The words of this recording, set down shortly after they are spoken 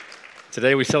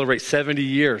Today we celebrate 70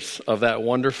 years of that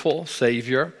wonderful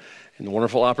Savior and the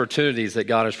wonderful opportunities that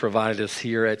God has provided us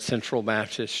here at Central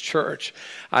Baptist Church.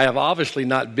 I have obviously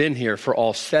not been here for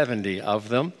all 70 of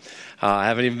them. I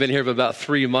haven't even been here for about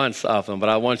 3 months of them, but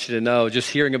I want you to know, just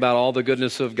hearing about all the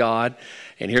goodness of God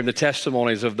and hearing the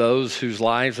testimonies of those whose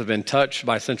lives have been touched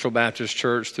by Central Baptist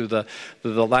Church through the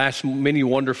last many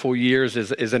wonderful years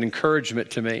is an encouragement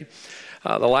to me.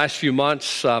 The last few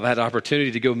months, I've had an opportunity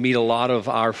to go meet a lot of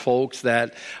our folks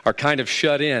that are kind of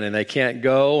shut in, and they can't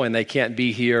go and they can't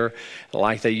be here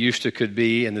like they used to could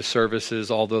be in the services,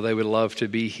 although they would love to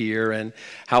be here. And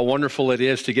how wonderful it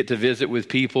is to get to visit with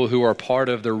people who are part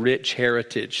of the rich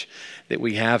heritage that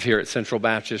we have here at Central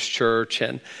Baptist Church.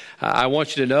 And I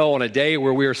want you to know, on a day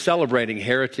where we are celebrating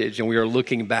heritage and we are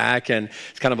looking back, and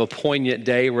it's kind of a poignant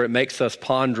day where it makes us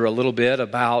ponder a little bit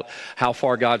about how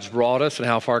far God's brought us and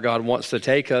how far God wants to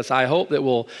take us. I hope that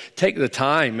we'll take the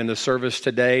time in the service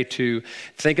today to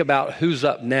think about who's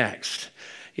up next.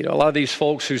 You know, a lot of these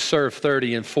folks who serve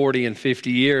 30 and 40 and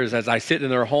 50 years, as I sit in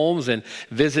their homes and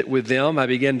visit with them, I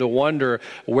begin to wonder,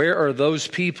 where are those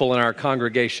people in our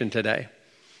congregation today?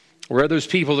 Where are those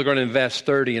people that are going to invest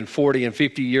 30 and 40 and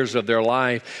 50 years of their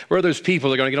life? Where are those people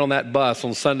that are going to get on that bus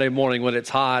on Sunday morning when it's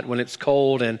hot, when it's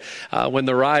cold, and when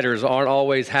the riders aren't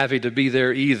always happy to be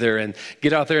there either, and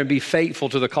get out there and be faithful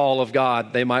to the call of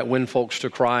God? They might win folks to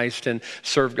Christ and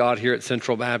serve God here at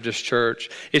Central Baptist Church.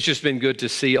 It's just been good to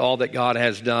see all that God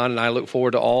has done, and I look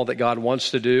forward to all that God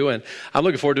wants to do. And I'm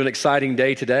looking forward to an exciting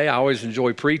day today. I always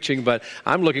enjoy preaching, but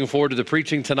I'm looking forward to the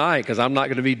preaching tonight because I'm not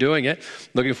going to be doing it.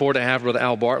 Looking forward to have Brother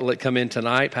Al Bartlett come in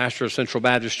tonight, pastor of Central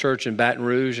Baptist Church in Baton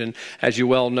Rouge. And as you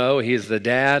well know, he is the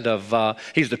dad of,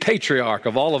 he's the patriarch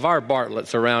of all of our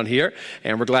Bartletts around here.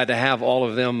 And we're glad to have all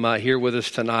of them here with us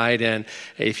tonight. And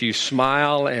if you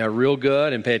smile real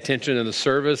good and pay attention to the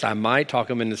service, I might talk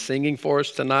them into singing for us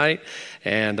tonight.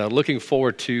 And looking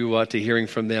forward to hearing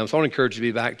from them. So I want to encourage you to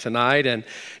be back tonight. And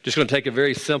just going to take a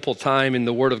very simple time in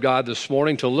the Word of God this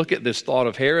morning to look at this thought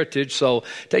of heritage. So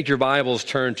take your Bibles,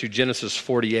 turn to Genesis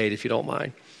 48 if you don't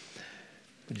mind.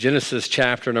 Genesis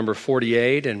chapter number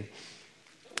 48, and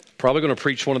probably going to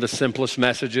preach one of the simplest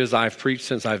messages I've preached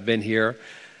since I've been here.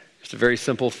 Just a very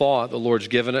simple thought the Lord's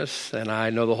given us, and I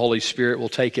know the Holy Spirit will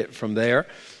take it from there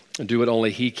and do what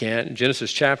only He can.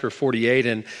 Genesis chapter 48,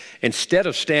 and instead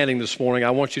of standing this morning,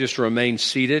 I want you just to remain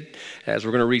seated as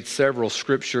we're going to read several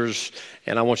scriptures,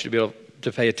 and I want you to be able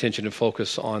to pay attention and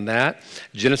focus on that.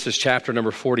 Genesis chapter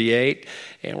number 48,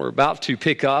 and we're about to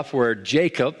pick up where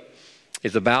Jacob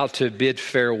is about to bid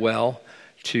farewell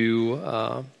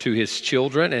to his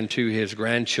children and to his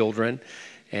grandchildren.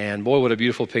 And boy, what a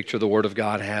beautiful picture the Word of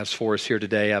God has for us here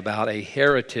today about a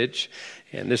heritage.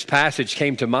 And this passage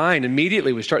came to mind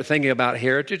immediately. We start thinking about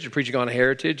heritage and preaching on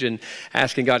heritage and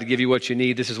asking God to give you what you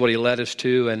need. This is what He led us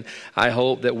to. And I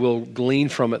hope that we'll glean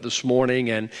from it this morning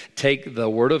and take the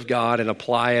Word of God and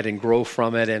apply it and grow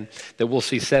from it, and that we'll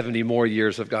see 70 more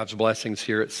years of God's blessings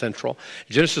here at Central.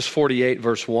 Genesis 48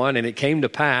 verse 1, and it came to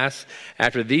pass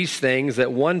after these things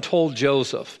that one told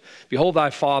Joseph, behold,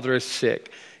 thy father is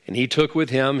sick. And he took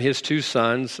with him his 2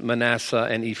 sons, Manasseh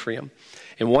and Ephraim.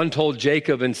 And one told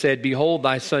Jacob and said, behold,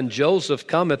 thy son Joseph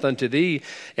cometh unto thee.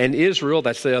 And Israel,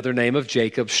 that's the other name of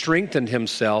Jacob, strengthened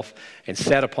himself and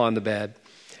sat upon the bed.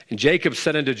 And Jacob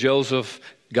said unto Joseph,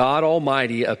 God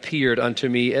Almighty appeared unto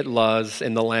me at Luz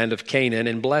in the land of Canaan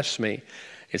and blessed me.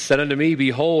 It said unto me,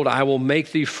 behold, I will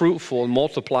make thee fruitful and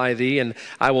multiply thee, and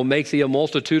I will make thee a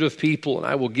multitude of people, and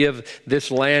I will give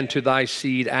this land to thy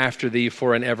seed after thee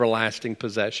for an everlasting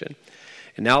possession.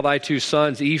 And now thy 2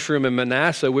 sons, Ephraim and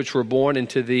Manasseh, which were born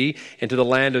into thee into the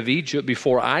land of Egypt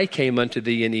before I came unto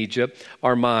thee in Egypt,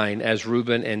 are mine, as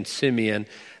Reuben and Simeon,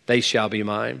 they shall be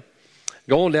mine.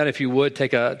 Go on down, if you would,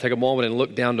 take a moment and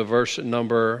look down to verse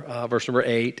number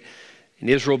 8. And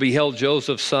Israel beheld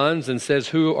Joseph's sons and says,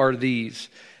 who are these?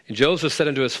 And Joseph said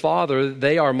unto his father,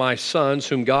 they are my sons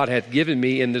whom God hath given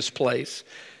me in this place.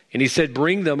 And he said,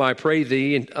 bring them, I pray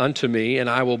thee, unto me, and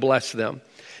I will bless them.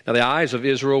 Now the eyes of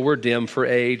Israel were dim for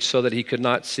age, so that he could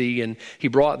not see. And he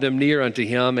brought them near unto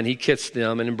him, and he kissed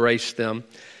them and embraced them.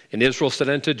 And Israel said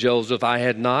unto Joseph, I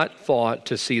had not thought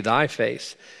to see thy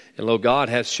face. And lo, God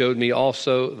hath showed me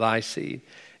also thy seed.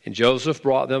 And Joseph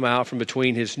brought them out from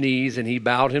between his knees, and he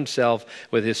bowed himself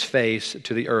with his face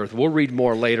to the earth. We'll read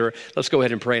more later. Let's go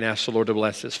ahead and pray and ask the Lord to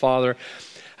bless this. Father,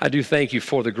 I do thank you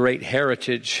for the great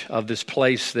heritage of this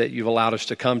place that you've allowed us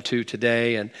to come to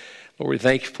today. And Lord, we're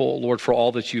thankful, Lord, for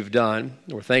all that you've done.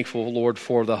 We're thankful, Lord,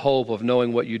 for the hope of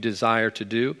knowing what you desire to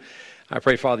do. I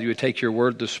pray, Father, you would take your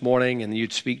word this morning and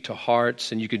you'd speak to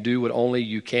hearts, and you could do what only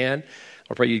you can.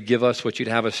 I pray you'd give us what you'd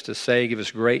have us to say, give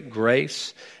us great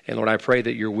grace. And Lord, I pray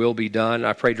that your will be done.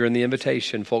 I pray during the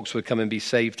invitation, folks would come and be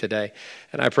saved today.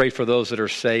 And I pray for those that are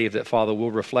saved that, Father,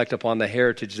 will reflect upon the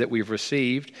heritage that we've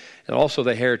received and also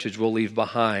the heritage we'll leave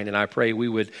behind. And I pray we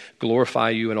would glorify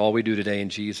you in all we do today in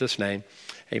Jesus' name.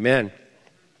 Amen.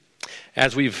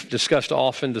 As we've discussed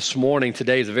often this morning,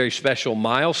 today is a very special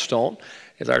milestone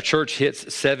as our church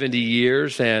hits 70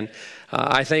 years. And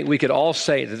I think we could all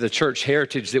say that the church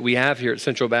heritage that we have here at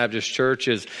Central Baptist Church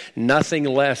is nothing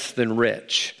less than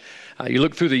rich. You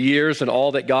look through the years and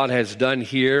all that God has done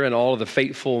here and all of the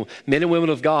faithful men and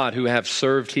women of God who have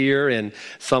served here, and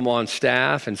some on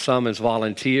staff and some as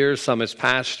volunteers, some as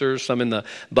pastors, some in the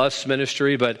bus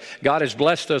ministry. But God has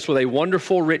blessed us with a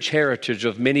wonderful, rich heritage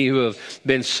of many who have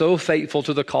been so faithful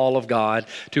to the call of God,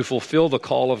 to fulfill the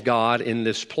call of God in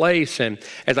this place. And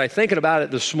as I thinking about it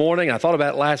this morning, I thought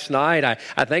about it last night,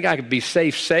 I think I could be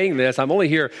safe saying this. I'm only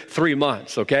here 3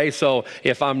 months, okay? So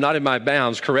if I'm not in my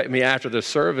bounds, correct me after the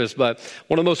service. But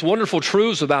one of the most wonderful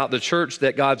truths about the church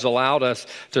that God's allowed us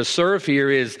to serve here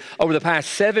is over the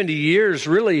past 70 years,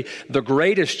 really the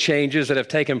greatest changes that have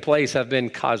taken place have been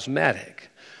cosmetic.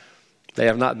 They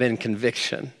have not been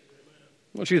conviction.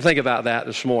 I want you to think about that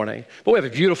this morning. But we have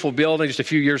a beautiful building just a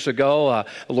few years ago.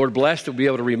 The Lord blessed to be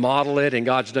able to remodel it, and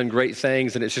God's done great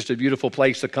things, and it's just a beautiful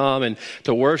place to come and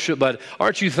to worship. But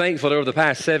aren't you thankful that over the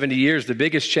past 70 years, the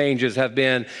biggest changes have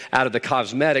been out of the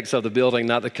cosmetics of the building,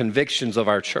 not the convictions of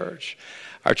our church?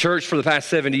 Our church for the past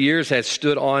 70 years has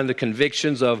stood on the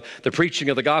convictions of the preaching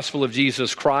of the gospel of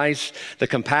Jesus Christ, the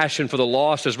compassion for the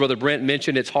lost. As Brother Brent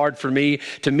mentioned, it's hard for me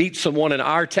to meet someone in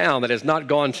our town that has not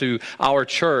gone to our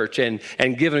church and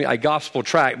given a gospel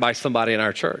tract by somebody in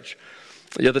our church.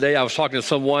 The other day I was talking to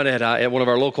someone at one of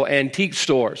our local antique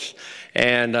stores,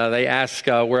 and they asked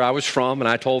where I was from, and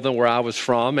I told them where I was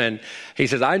from, and he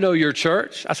says, "I know your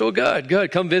church." I said, "Well,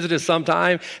 good. Come visit us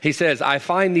sometime." He says, "I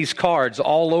find these cards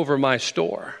all over my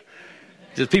store."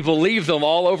 Just people leave them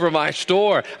all over my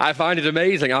store. I find it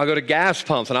amazing. I'll go to gas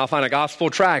pumps and I'll find a gospel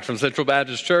tract from Central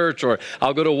Baptist Church, or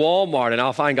I'll go to Walmart and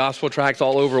I'll find gospel tracts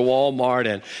all over Walmart.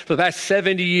 And for the past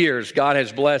 70 years, God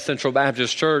has blessed Central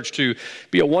Baptist Church to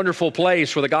be a wonderful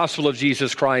place where the gospel of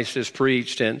Jesus Christ is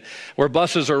preached, and where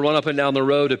buses are run up and down the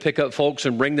road to pick up folks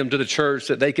and bring them to the church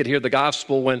that they could hear the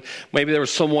gospel when maybe there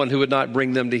was someone who would not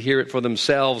bring them to hear it for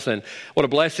themselves. And what a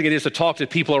blessing it is to talk to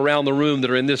people around the room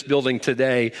that are in this building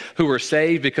today who were saved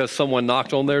because someone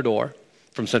knocked on their door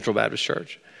from Central Baptist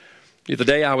Church. The other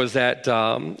day I was at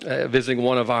visiting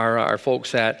one of our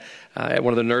folks at one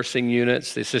of the nursing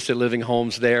units, the assisted living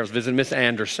homes there. I was visiting Miss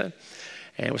Anderson,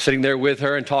 and was sitting there with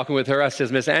her and talking with her. I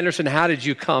says, "Miss Anderson, how did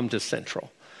you come to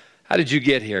Central? How did you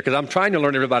get here?" Because I'm trying to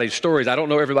learn everybody's stories. I don't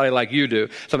know everybody like you do,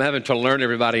 so I'm having to learn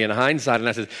everybody in hindsight. And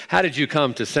I said, "How did you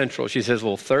come to Central?" She says,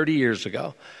 "Well, 30 years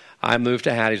ago, I moved to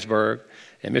Hattiesburg,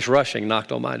 and Miss Rushing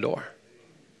knocked on my door."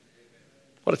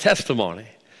 What a testimony.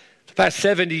 The past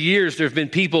 70 years, there have been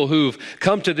people who've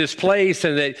come to this place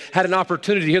and they had an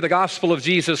opportunity to hear the gospel of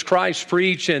Jesus Christ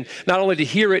preached, and not only to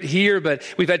hear it here, but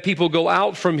we've had people go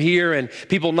out from here and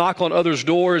people knock on others'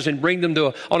 doors and bring them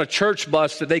on a church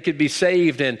bus that they could be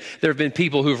saved. And there have been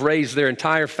people who've raised their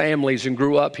entire families and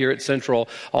grew up here at Central,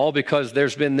 all because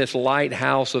there's been this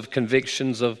lighthouse of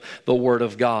convictions of the Word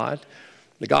of God.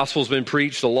 The gospel's been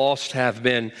preached, the lost have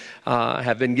been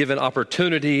given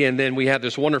opportunity, and then we have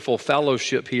this wonderful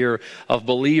fellowship here of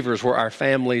believers where our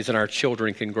families and our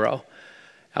children can grow.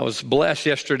 I was blessed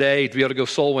yesterday to be able to go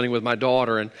soul winning with my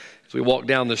daughter, and as we walked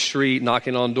down the street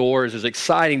knocking on doors, it's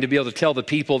exciting to be able to tell the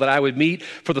people that I would meet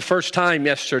for the first time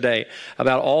yesterday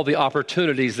about all the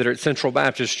opportunities that are at Central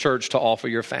Baptist Church to offer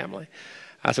your family.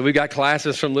 I said, we've got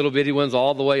classes from little bitty ones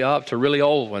all the way up to really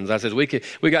old ones. I said, we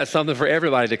got something for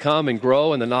everybody to come and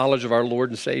grow in the knowledge of our Lord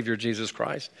and Savior, Jesus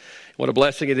Christ. What a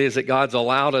blessing it is that God's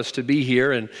allowed us to be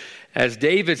here. And as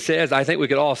David says, I think we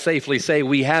could all safely say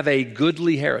we have a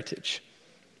goodly heritage.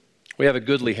 We have a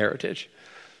goodly heritage.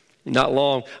 Not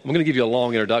long. I'm going to give you a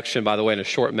long introduction, by the way, and a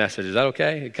short message. Is that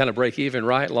okay? Kind of break even,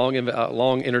 right? Long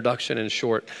introduction and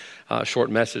short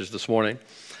message this morning.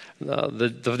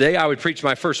 The day I would preach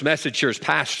my first message here as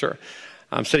pastor,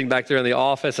 I'm sitting back there in the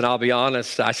office, and I'll be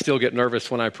honest, I still get nervous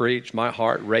when I preach. My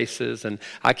heart races, and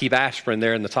I keep aspirin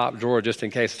there in the top drawer just in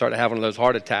case I start having one of those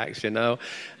heart attacks, you know.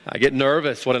 I get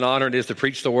nervous. What an honor it is to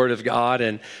preach the Word of God.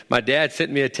 And my dad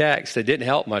sent me a text that didn't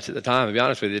help much at the time, to be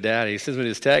honest with you, Dad. He sends me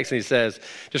this text, and he says,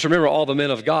 just remember all the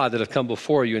men of God that have come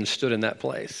before you and stood in that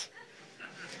place.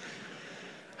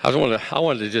 I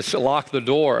wanted to just lock the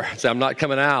door and say, I'm not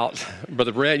coming out.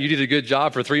 Brother Brent, you did a good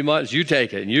job for 3 months. You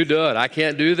take it and you do it. I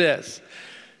can't do this.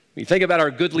 When you think about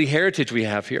our goodly heritage we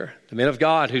have here, the men of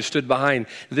God who stood behind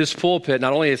this pulpit,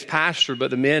 not only as pastor,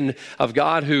 but the men of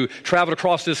God who traveled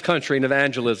across this country in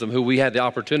evangelism, who we had the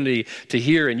opportunity to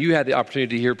hear, and you had the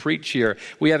opportunity to hear preach here.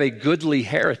 We have a goodly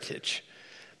heritage.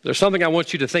 There's something I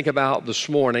want you to think about this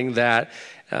morning that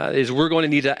is we're going to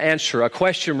need to answer, a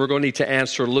question we're going to need to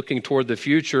answer looking toward the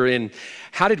future in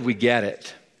how did we get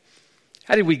it?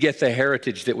 How did we get the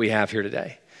heritage that we have here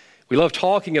today? We love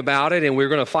talking about it, and we're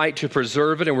going to fight to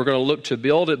preserve it, and we're going to look to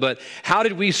build it. But how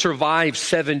did we survive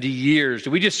 70 years?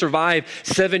 Did we just survive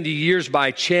 70 years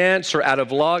by chance or out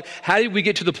of luck? How did we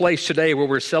get to the place today where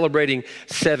we're celebrating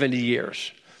 70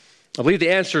 years? I believe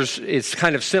the answer is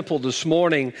kind of simple this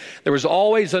morning. There was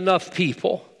always enough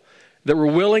people that were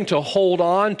willing to hold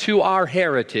on to our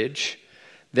heritage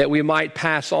that we might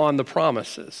pass on the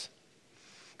promises.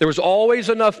 There was always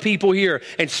enough people here,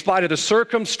 in spite of the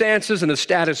circumstances and the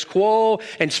status quo,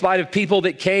 in spite of people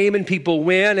that came and people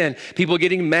went, and people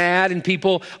getting mad and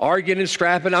people arguing and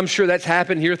scrapping. I'm sure that's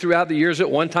happened here throughout the years at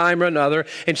one time or another.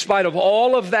 In spite of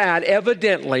all of that,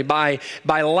 evidently, by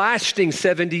lasting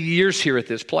 70 years here at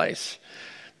this place,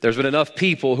 there's been enough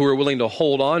people who are willing to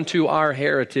hold on to our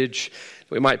heritage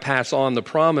that we might pass on the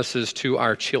promises to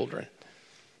our children.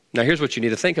 Now, here's what you need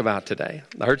to think about today.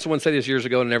 I heard someone say this years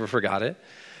ago and I never forgot it.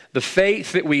 The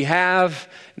faith that we have,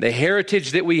 the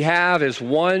heritage that we have is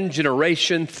one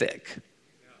generation thick.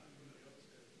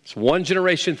 It's one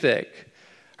generation thick.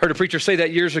 I heard a preacher say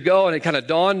that years ago, and it kind of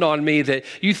dawned on me that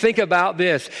you think about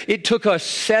this. It took us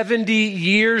 70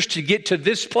 years to get to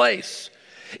this place.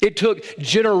 It took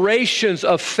generations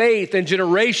of faith and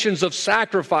generations of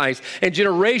sacrifice and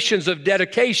generations of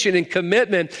dedication and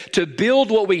commitment to build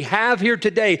what we have here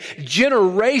today.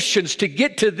 Generations to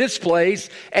get to this place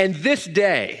and this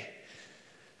day.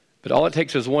 But all it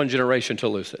takes is one generation to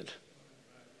lose it.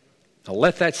 Now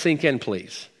let that sink in,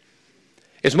 please.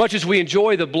 As much as we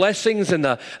enjoy the blessings and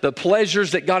the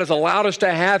pleasures that God has allowed us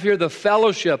to have here, the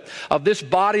fellowship of this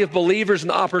body of believers and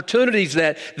the opportunities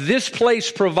that this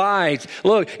place provides.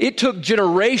 Look, it took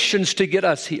generations to get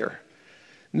us here.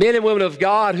 Men and women of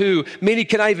God who many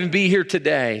cannot even be here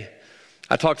today.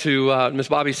 I talked to Miss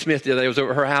Bobby Smith the other day. I was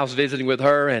over at her house visiting with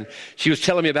her, and she was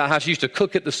telling me about how she used to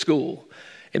cook at the school.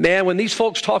 And man, when these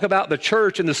folks talk about the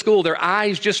church and the school, their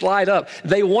eyes just light up.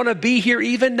 They want to be here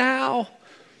even now.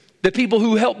 The people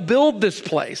who helped build this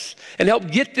place and helped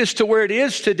get this to where it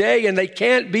is today, and they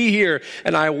can't be here.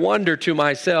 And I wonder to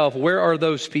myself, where are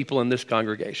those people in this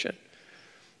congregation?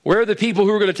 Where are the people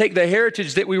who are going to take the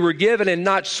heritage that we were given and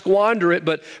not squander it,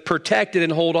 but protect it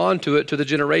and hold on to it to the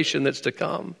generation that's to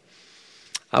come?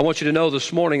 I want you to know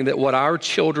this morning that what our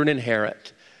children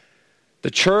inherit,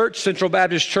 the church, Central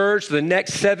Baptist Church, the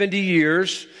next 70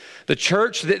 years, the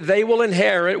church that they will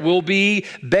inherit will be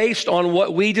based on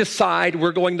what we decide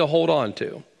we're going to hold on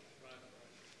to.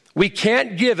 We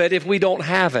can't give it if we don't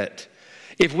have it.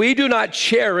 If we do not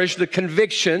cherish the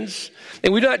convictions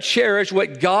and we do not cherish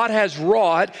what God has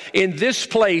wrought in this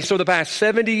place over the past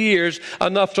 70 years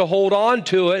enough to hold on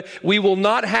to it, we will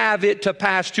not have it to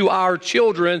pass to our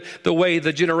children the way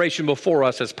the generation before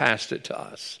us has passed it to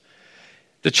us.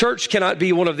 The church cannot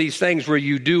be one of these things where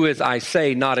you do as I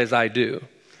say, not as I do.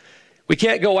 We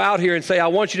can't go out here and say, I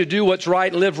want you to do what's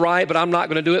right, live right, but I'm not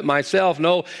going to do it myself.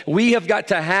 No, we have got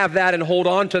to have that and hold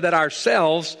on to that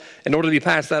ourselves in order to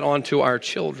pass that on to our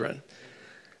children.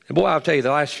 And boy, I'll tell you,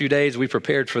 the last few days we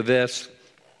prepared for this,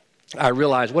 I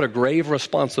realized what a grave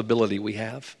responsibility we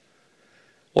have.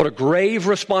 What a grave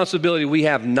responsibility we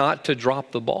have not to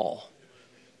drop the ball.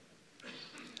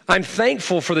 I'm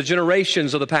thankful for the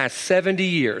generations of the past 70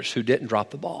 years who didn't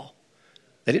drop the ball.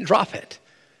 They didn't drop it.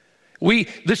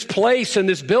 This place and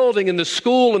this building and the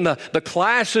school and the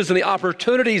classes and the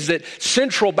opportunities that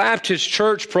Central Baptist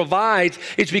Church provides,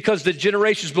 it's because the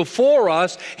generations before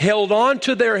us held on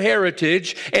to their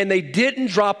heritage and they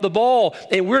didn't drop the ball.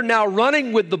 And we're now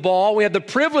running with the ball. We have the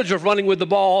privilege of running with the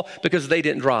ball because they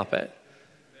didn't drop it.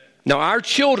 Now our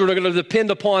children are going to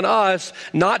depend upon us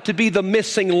not to be the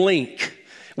missing link.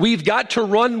 We've got to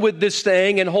run with this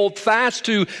thing and hold fast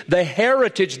to the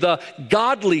heritage, the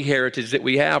godly heritage that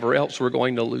we have, or else we're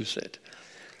going to lose it.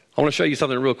 I want to show you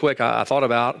something real quick I thought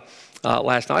about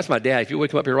last night. It's my dad. If you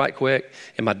would come up here right quick.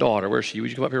 And my daughter, where's she? Would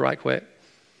you come up here right quick?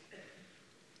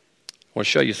 I want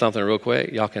to show you something real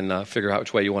quick. Y'all can figure out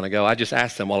which way you want to go. I just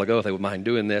asked them a while ago if they would mind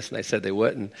doing this, and they said they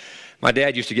wouldn't. My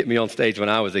dad used to get me on stage when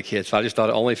I was a kid, so I just thought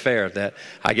it only fair that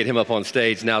I get him up on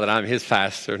stage now that I'm his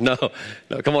pastor. No,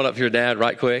 come on up here, Dad,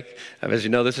 right quick. As you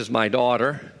know, this is my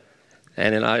daughter.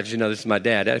 And then, as you know, this is my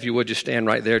dad. Dad, if you would just stand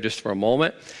right there just for a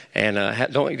moment. And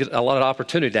don't get a lot of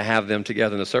opportunity to have them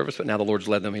together in the service, but now the Lord's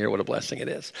led them here. What a blessing it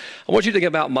is. I want you to think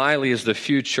about Miley as the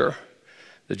future,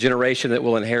 the generation that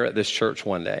will inherit this church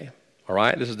one day. All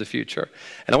right? This is the future.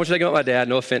 And I want you to think about my dad.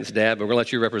 No offense, Dad, but we're going to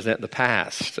let you represent the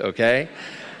past, okay?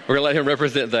 We're going to let him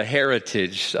represent the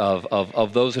heritage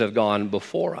of those that have gone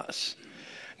before us.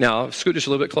 Now, scoot just a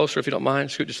little bit closer, if you don't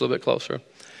mind. Scoot just a little bit closer.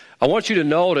 I want you to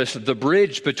notice the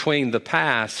bridge between the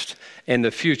past and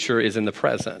the future is in the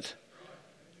present.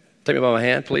 Take me by my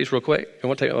hand, please, real quick. You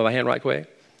want to take me by my hand right quick?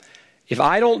 If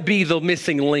I don't be the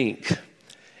missing link,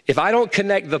 if I don't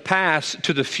connect the past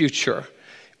to the future,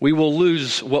 we will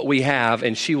lose what we have,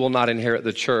 and she will not inherit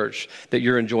the church that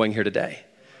you're enjoying here today.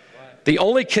 The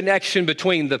only connection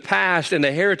between the past and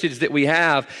the heritage that we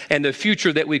have and the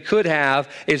future that we could have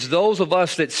is those of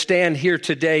us that stand here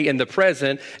today in the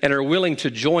present and are willing to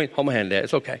join. Hold my hand, Dad.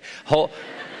 It's okay.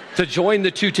 To join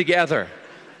the two together.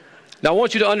 Now, I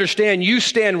want you to understand, you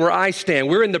stand where I stand.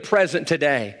 We're in the present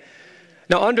today.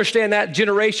 Now, understand that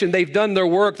generation, they've done their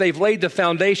work. They've laid the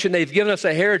foundation. They've given us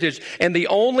a heritage. And the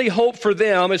only hope for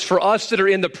them is for us that are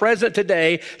in the present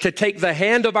today to take the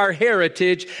hand of our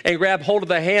heritage and grab hold of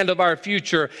the hand of our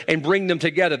future and bring them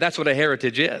together. That's what a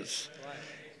heritage is.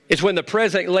 It's when the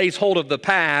present lays hold of the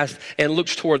past and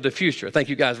looks toward the future. Thank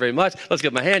you guys very much. Let's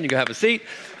give them a hand. You can have a seat.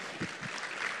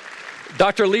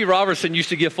 Dr. Lee Robertson used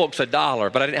to give folks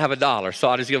 $1, but I didn't have $1, so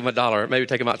I'll just give them $1. Maybe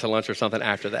take them out to lunch or something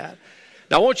after that.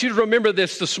 Now, I want you to remember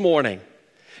this morning.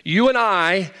 You and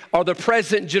I are the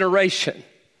present generation.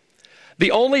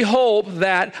 The only hope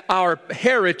that our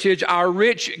heritage, our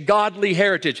rich, godly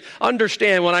heritage,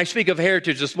 understand when I speak of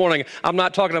heritage this morning, I'm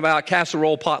not talking about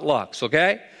casserole potlucks,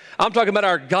 okay? I'm talking about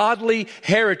our godly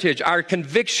heritage, our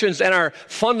convictions and our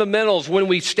fundamentals when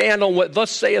we stand on what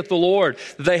thus saith the Lord.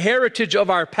 The heritage of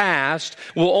our past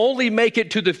will only make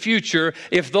it to the future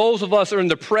if those of us who are in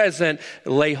the present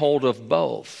lay hold of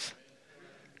both.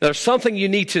 There's something you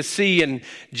need to see in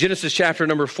Genesis chapter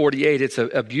number 48. It's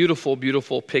a beautiful,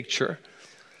 beautiful picture.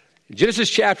 In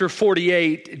Genesis chapter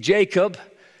 48, Jacob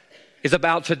is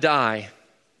about to die.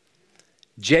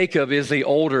 Jacob is the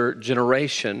older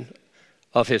generation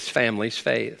of his family's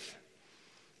faith.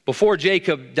 Before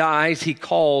Jacob dies, he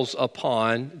calls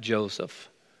upon Joseph.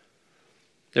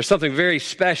 There's something very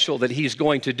special that he's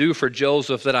going to do for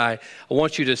Joseph that I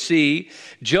want you to see.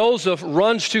 Joseph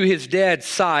runs to his dad's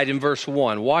side in verse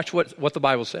 1. Watch what the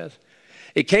Bible says.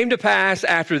 It came to pass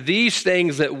after these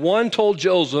things that one told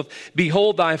Joseph,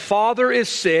 behold, thy father is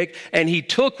sick, and he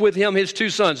took with him his two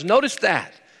sons. Notice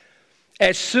that.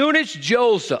 As soon as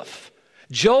Joseph's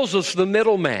the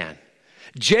middleman.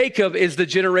 Jacob is the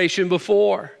generation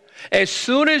before. As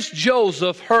soon as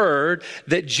Joseph heard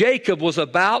that Jacob was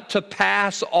about to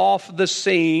pass off the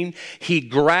scene, he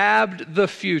grabbed the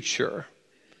future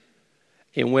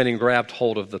and went and grabbed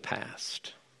hold of the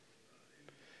past.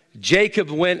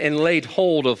 Jacob went and laid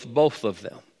hold of both of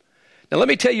them. Now let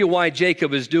me tell you why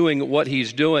Jacob is doing what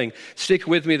he's doing. Stick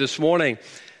with me this morning.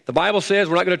 The Bible says,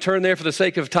 we're not going to turn there for the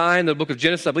sake of time, the book of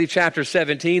Genesis, I believe chapter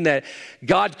 17, that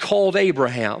God called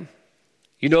Abraham.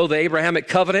 You know the Abrahamic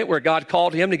covenant where God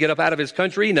called him to get up out of his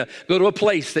country and to go to a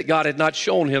place that God had not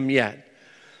shown him yet.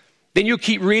 Then you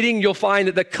keep reading, you'll find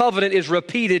that the covenant is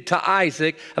repeated to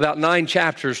Isaac about 9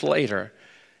 chapters later.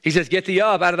 He says, get thee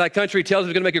up out of thy country. He tells him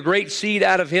he's going to make a great seed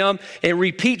out of him and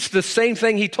repeats the same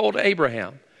thing he told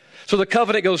Abraham. So the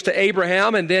covenant goes to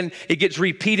Abraham and then it gets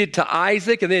repeated to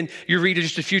Isaac. And then you read it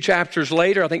just a few chapters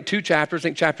later, I think 2 chapters, I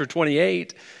think chapter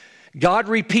 28. God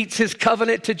repeats his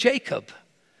covenant to Jacob.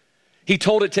 He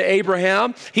told it to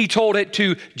Abraham, he told it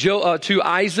to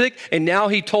Isaac, and now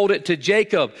he told it to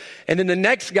Jacob. And then the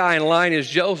next guy in line is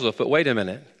Joseph. But wait a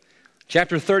minute.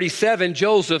 Chapter 37,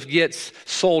 Joseph gets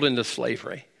sold into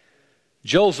slavery.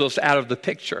 Joseph's out of the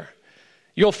picture.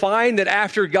 You'll find that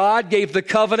after God gave the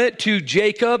covenant to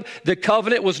Jacob, the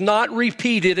covenant was not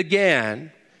repeated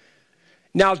again.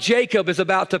 Now Jacob is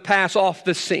about to pass off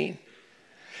the scene.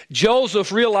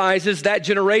 Joseph realizes that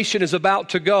generation is about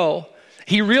to go.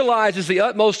 He realizes the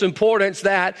utmost importance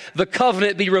that the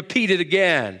covenant be repeated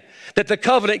again, that the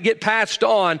covenant get passed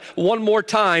on one more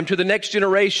time to the next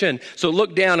generation. So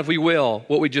look down, if we will,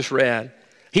 what we just read.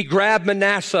 He grabbed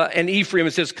Manasseh and Ephraim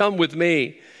and says, come with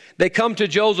me. They come to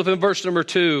Joseph in verse number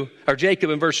 2, or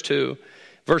Jacob in verse 2.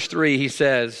 Verse 3, he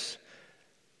says,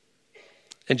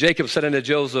 and Jacob said unto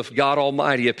Joseph, God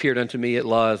Almighty appeared unto me at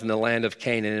Luz in the land of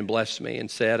Canaan and blessed me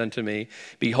and said unto me,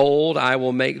 behold, I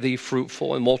will make thee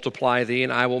fruitful and multiply thee,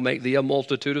 and I will make thee a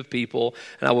multitude of people,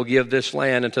 and I will give this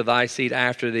land unto thy seed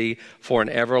after thee for an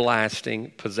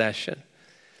everlasting possession.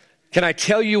 Can I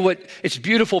tell you it's a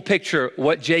beautiful picture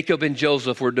what Jacob and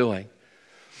Joseph were doing.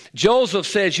 Joseph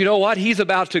says, you know what? He's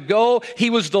about to go. He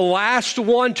was the last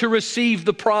one to receive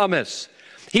the promise.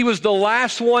 He was the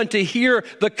last one to hear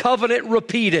the covenant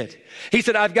repeated. He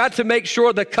said, I've got to make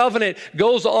sure the covenant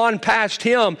goes on past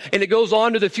him and it goes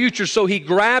on to the future. So he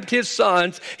grabbed his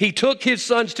sons. He took his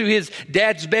sons to his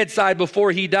dad's bedside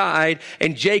before he died.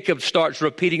 And Jacob starts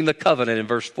repeating the covenant in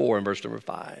verse 4 and verse number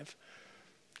 5.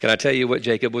 Can I tell you what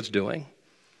Jacob was doing?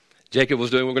 Jacob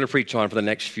was doing what we're going to preach on for the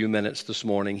next few minutes this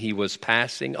morning. He was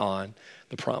passing on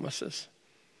the promises.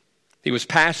 He was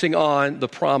passing on the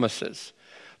promises.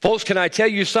 Folks, can I tell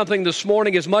you something this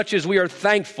morning? As much as we are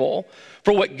thankful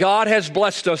for what God has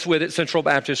blessed us with at Central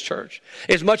Baptist Church,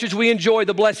 as much as we enjoy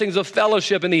the blessings of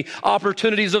fellowship and the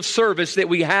opportunities of service that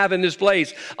we have in this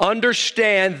place,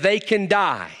 understand they can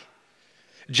die.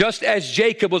 Just as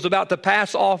Jacob was about to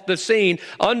pass off the scene,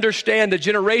 understand the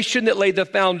generation that laid the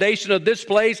foundation of this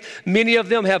place, many of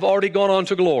them have already gone on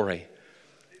to glory.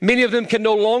 Many of them can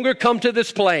no longer come to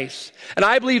this place. And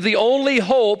I believe the only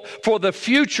hope for the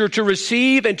future to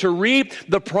receive and to reap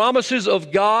the promises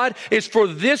of God is for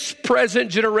this present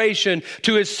generation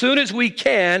to, as soon as we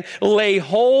can, lay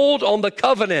hold on the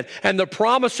covenant and the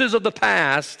promises of the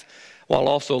past while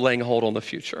also laying hold on the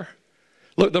future.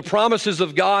 Look, the promises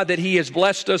of God that He has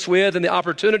blessed us with and the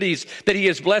opportunities that He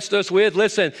has blessed us with,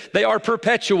 listen, they are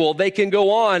perpetual. They can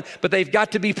go on, but they've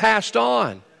got to be passed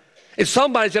on. And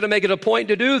somebody's got to make it a point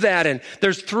to do that. And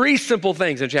there's 3 simple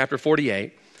things in chapter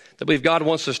 48 that I believe God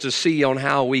wants us to see on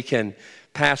how we can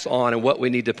pass on and what we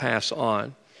need to pass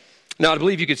on. Now, I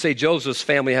believe you could say Joseph's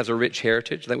family has a rich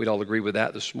heritage. I think we'd all agree with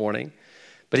that this morning.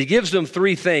 But he gives them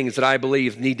 3 things that I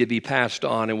believe need to be passed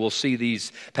on, and we'll see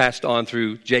these passed on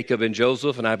through Jacob and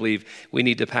Joseph, and I believe we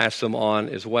need to pass them on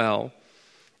as well.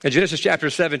 In Genesis chapter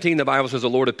 17, the Bible says the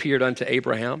Lord appeared unto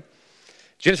Abraham.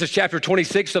 Genesis chapter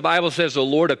 26, the Bible says the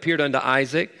Lord appeared unto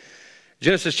Isaac.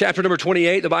 Genesis chapter number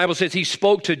 28, the Bible says he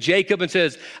spoke to Jacob and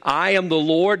says, I am the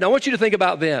Lord. Now I want you to think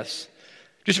about this.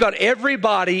 Just about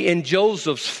everybody in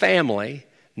Joseph's family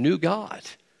knew God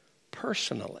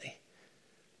personally.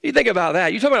 You think about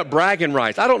that. You talk about bragging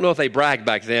rights. I don't know if they bragged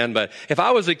back then, but if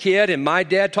I was a kid and my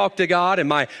dad talked to God and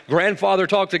my grandfather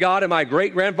talked to God and my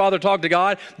great-grandfather talked to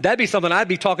God, that'd be something I'd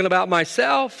be talking about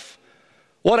myself.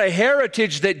 What a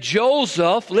heritage that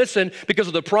Joseph, listen, because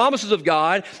of the promises of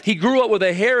God, he grew up with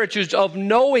a heritage of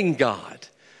knowing God.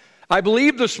 I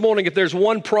believe this morning if there's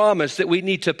one promise that we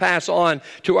need to pass on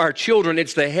to our children,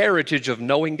 it's the heritage of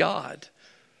knowing God.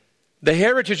 The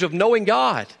heritage of knowing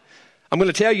God. I'm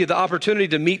going to tell you the opportunity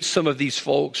to meet some of these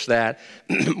folks that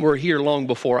were here long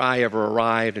before I ever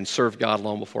arrived and served God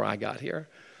long before I got here.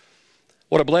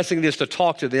 What a blessing it is to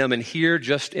talk to them and hear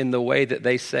just in the way that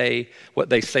they say what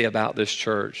they say about this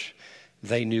church.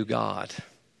 They knew God.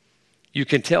 You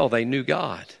can tell they knew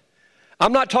God.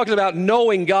 I'm not talking about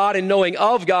knowing God and knowing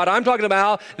of God. I'm talking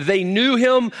about they knew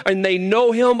Him and they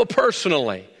know Him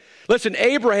personally. Listen,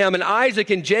 Abraham and Isaac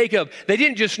and Jacob, they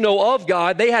didn't just know of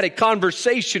God, they had a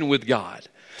conversation with God.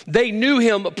 They knew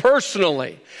Him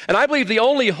personally. And I believe the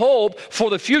only hope for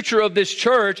the future of this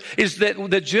church is that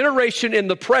the generation in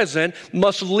the present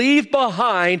must leave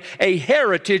behind a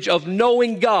heritage of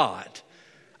knowing God.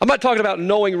 I'm not talking about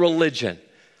knowing religion.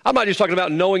 I'm not just talking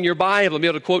about knowing your Bible and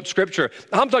being able to quote Scripture.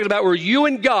 I'm talking about where you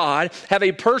and God have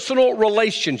a personal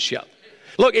relationship.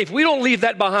 Look, if we don't leave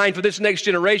that behind for this next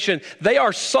generation, they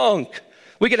are sunk.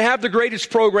 We can have the greatest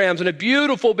programs and a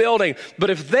beautiful building, but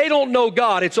if they don't know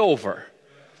God, it's over.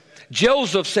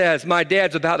 Joseph says, my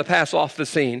dad's about to pass off the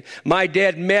scene. My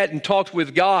dad met and talked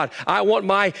with God. I want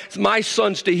my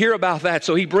sons to hear about that.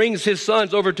 So he brings his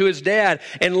sons over to his dad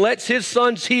and lets his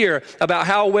sons hear about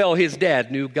how well his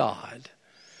dad knew God.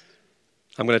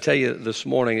 I'm going to tell you this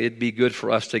morning, it'd be good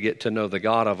for us to get to know the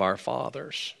God of our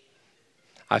fathers.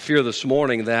 I fear this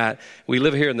morning that we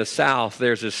live here in the South,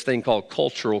 there's this thing called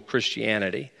cultural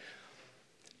Christianity,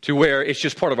 to where it's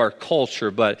just part of our culture,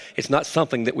 but it's not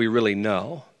something that we really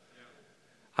know.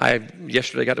 I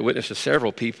yesterday got to witness to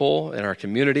several people in our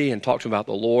community and talk to them about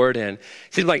the Lord, and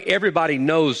it seems like everybody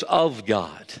knows of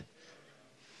God.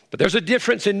 But there's a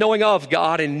difference in knowing of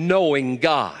God and knowing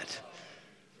God.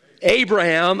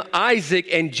 Abraham, Isaac,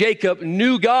 and Jacob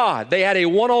knew God. They had a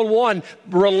one-on-one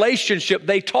relationship.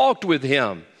 They talked with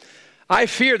Him. I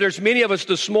fear there's many of us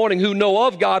this morning who know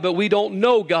of God, but we don't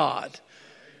know God.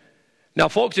 Now,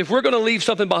 folks, if we're going to leave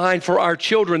something behind for our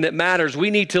children that matters,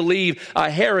 we need to leave a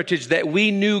heritage that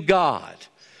we knew God.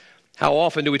 How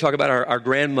often do we talk about our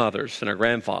grandmothers and our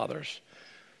grandfathers?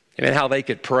 And how they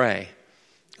could pray.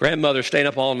 Grandmother staying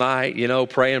up all night,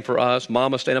 praying for us.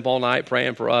 Mama staying up all night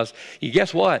praying for us. You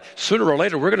guess what? Sooner or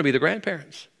later, we're going to be the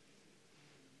grandparents.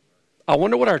 I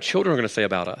wonder what our children are going to say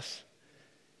about us.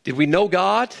 Did we know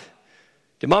God?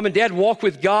 Did mom and dad walk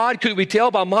with God? Could we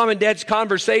tell by mom and dad's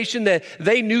conversation that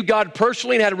they knew God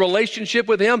personally and had a relationship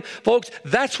with him? Folks,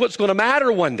 that's what's going to matter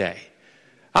one day.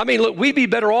 I mean, look, we'd be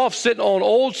better off sitting on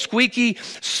old, squeaky,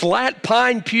 slat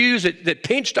pine pews that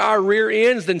pinched our rear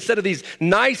ends instead of these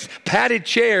nice, padded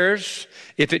chairs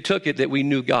if it took it that we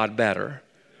knew God better.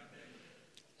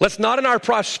 Let's not in our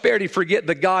prosperity forget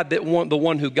the God the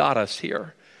one who got us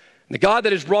here. The God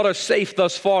that has brought us safe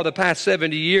thus far the past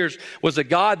 70 years was a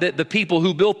God that the people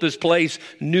who built this place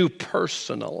knew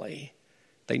personally.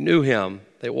 They knew him.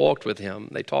 They walked with him.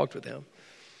 They talked with him.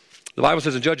 The Bible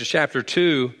says in Judges chapter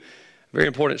 2, very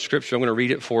important scripture. I'm going to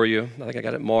read it for you. I think I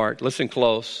got it marked. Listen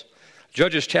close.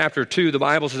 Judges chapter 2, the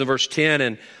Bible says in verse 10,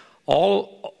 and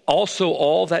all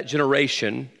that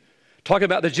generation, talking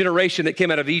about the generation that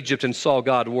came out of Egypt and saw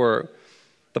God work.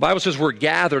 The Bible says were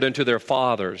gathered into their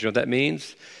fathers. You know what that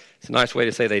means? It's a nice way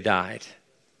to say they died.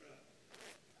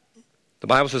 The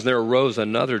Bible says there arose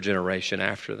another generation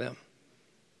after them.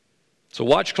 So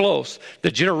watch close. The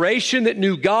generation that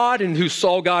knew God and who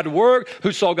saw God work,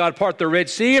 who saw God part the Red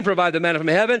Sea and provide the manna from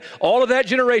heaven, all of that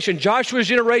generation, Joshua's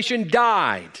generation,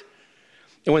 died.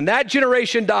 And when that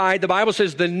generation died, the Bible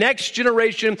says the next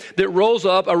generation that rose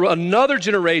up, another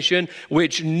generation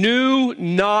which knew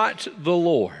not the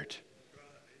Lord.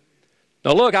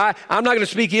 Now look, I'm not going to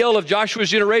speak ill of Joshua's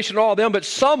generation and all of them, but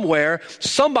somewhere,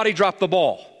 somebody dropped the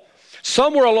ball.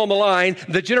 Somewhere along the line,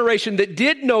 the generation that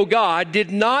did know God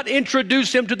did not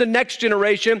introduce him to the next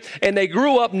generation, and they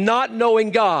grew up not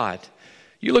knowing God.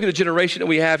 You look at the generation that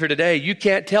we have here today, you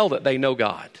can't tell that they know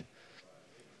God.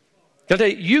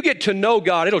 You get to know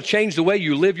God, it'll change the way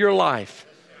you live your life.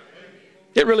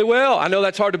 It really will. I know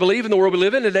that's hard to believe in the world we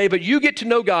live in today, but you get to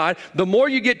know God. The more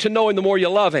you get to know him, the more you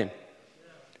love him.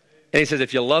 And he says,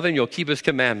 if you love him, you'll keep his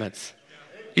commandments.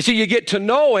 You see, you get to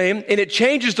know him, and it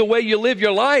changes the way you live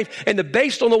your life. And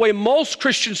based on the way most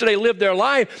Christians today live their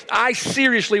life, I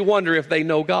seriously wonder if they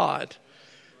know God.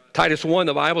 Titus 1,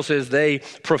 the Bible says they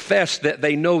profess that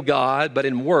they know God, but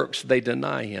in works they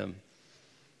deny him.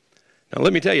 Now,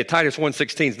 let me tell you, Titus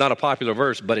 1:16 is not a popular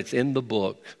verse, but it's in the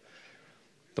book.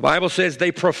 The Bible says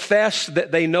they profess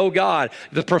that they know God.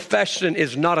 The profession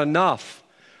is not enough.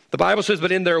 The Bible says,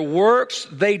 but in their works,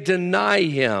 they deny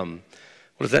him.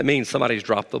 What does that mean? Somebody's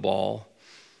dropped the ball.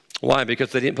 Why?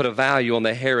 Because they didn't put a value on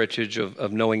the heritage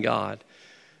of knowing God.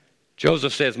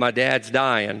 Joseph says, my dad's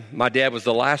dying. My dad was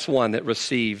the last one that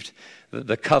received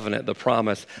the covenant, the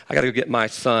promise. I got to go get my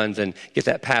sons and get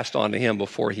that passed on to him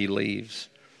before he leaves.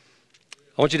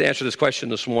 I want you to answer this question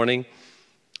this morning.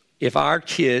 If our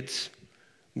kids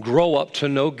grow up to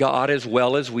know God as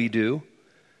well as we do,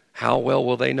 how well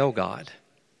will they know God?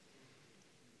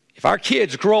 If our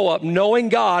kids grow up knowing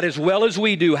God as well as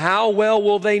we do, how well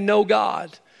will they know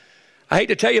God? I hate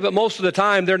to tell you, but most of the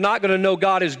time, they're not going to know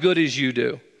God as good as you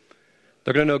do.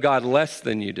 They're going to know God less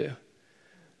than you do.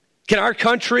 Can our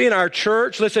country and our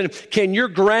church, listen, can your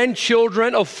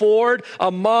grandchildren afford a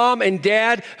mom and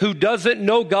dad who doesn't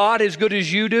know God as good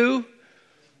as you do?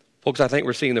 Folks, I think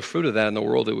we're seeing the fruit of that in the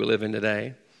world that we live in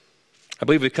today. I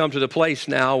believe we've come to the place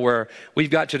now where we've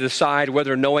got to decide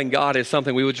whether knowing God is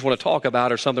something we just want to talk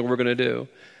about or something we're going to do.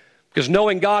 Because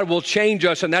knowing God will change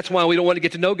us, and that's why we don't want to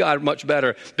get to know God much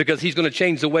better, because he's going to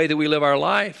change the way that we live our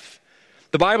life.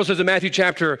 The Bible says in Matthew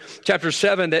chapter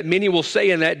 7 that many will say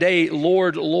in that day,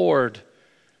 Lord, Lord.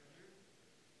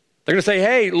 They're going to say,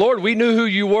 hey, Lord, we knew who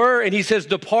you were. And he says,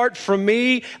 depart from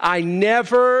me, I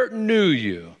never knew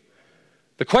you.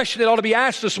 The question that ought to be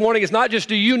asked this morning is not just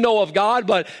do you know of God,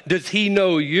 but does he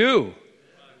know you?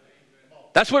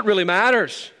 That's what really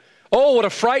matters. Oh, what a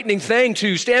frightening thing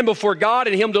to stand before God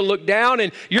and him to look down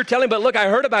and you're telling him, but look, I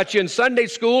heard about you in Sunday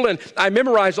school and I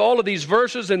memorized all of these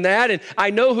verses and that and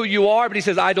I know who you are, but he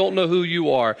says, I don't know who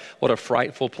you are. What a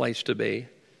frightful place to be.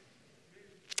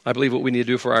 I believe what we need to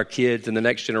do for our kids and the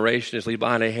next generation is leave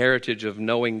behind a heritage of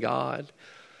knowing God.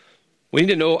 We need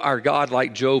to know our God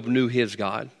like Job knew his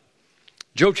God.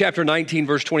 Job chapter 19,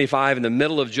 verse 25, in the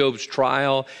middle of Job's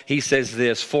trial, he says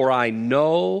this, For I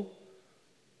know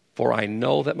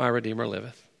that my Redeemer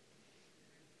liveth.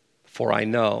 For I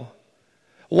know.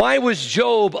 Why was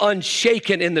Job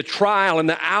unshaken in the trial and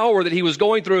the hour that he was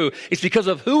going through? It's because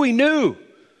of who he knew.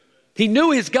 He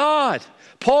knew his God.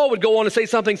 Paul would go on to say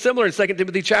something similar in 2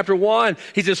 Timothy chapter 1.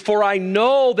 He says, For I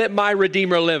know that my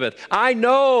Redeemer liveth. I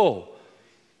know.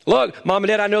 Look, Mom and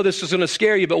Dad, I know this is going to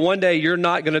scare you, but one day you're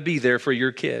not going to be there for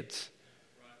your kids.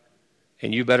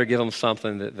 And you better give them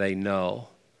something that they know.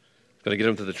 It's going to get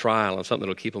them to the trial and something that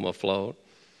will keep them afloat.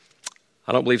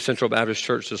 I don't believe Central Baptist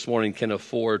Church this morning can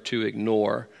afford to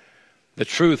ignore the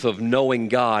truth of knowing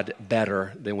God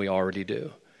better than we already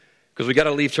do. Because we got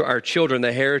to leave to our children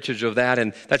the heritage of that,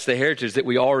 and that's the heritage that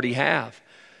we already have.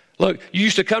 Look, you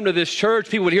used to come to this church,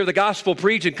 people would hear the gospel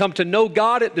preached and come to know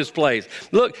God at this place.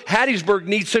 Look, Hattiesburg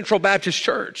needs Central Baptist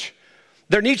Church.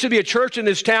 There needs to be a church in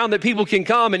this town that people can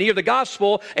come and hear the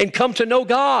gospel and come to know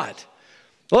God.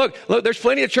 Look, there's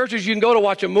plenty of churches you can go to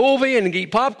watch a movie and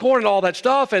eat popcorn and all that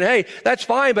stuff, and hey, that's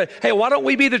fine, but hey, why don't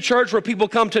we be the church where people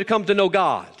come to know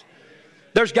God?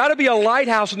 There's got to be a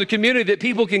lighthouse in the community that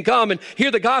people can come and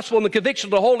hear the gospel and the conviction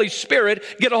of the Holy Spirit,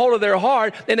 get a hold of their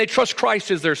heart, and they trust Christ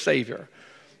as their Savior.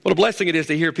 What a blessing it is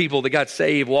to hear people that got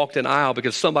saved, walked an aisle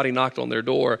because somebody knocked on their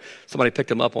door, somebody picked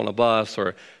them up on a bus,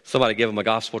 or somebody gave them a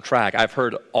gospel tract. I've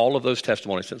heard all of those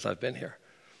testimonies since I've been here.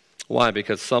 Why?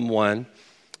 Because someone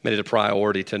made it a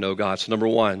priority to know God. So number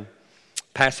one,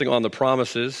 passing on the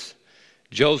promises.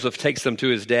 Joseph takes them to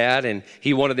his dad, and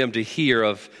he wanted them to hear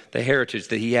of the heritage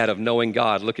that he had of knowing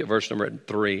God. Look at verse number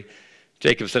 3.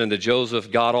 Jacob said unto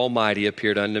Joseph, God Almighty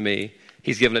appeared unto me.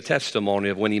 He's given a testimony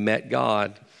of when he met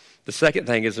God. The second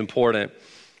thing is important.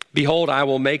 Behold, I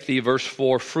will make thee, verse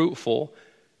 4, fruitful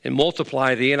and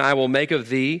multiply thee, and I will make of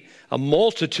thee a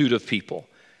multitude of people,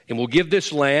 and will give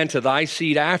this land to thy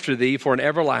seed after thee for an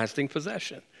everlasting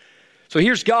possession. So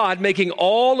here's God making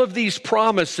all of these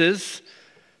promises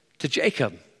to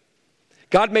Jacob.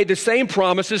 God made the same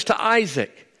promises to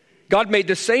Isaac. God made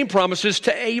the same promises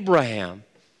to Abraham.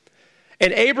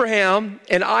 And Abraham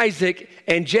and Isaac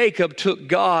and Jacob took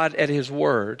God at his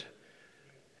word.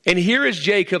 And here is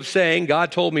Jacob saying,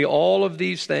 God told me all of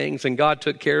these things, and God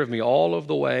took care of me all of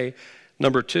the way.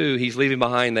 Number two, he's leaving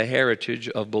behind the heritage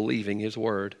of believing his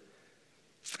word.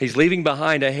 He's leaving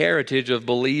behind a heritage of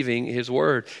believing his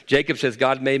word. Jacob says,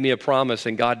 God made me a promise,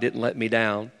 and God didn't let me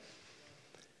down.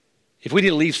 If we need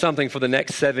to leave something for the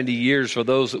next 70 years for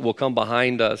those that will come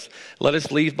behind us, let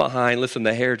us leave behind, listen,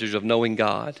 the heritage of knowing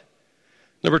God.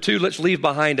 Number two, let's leave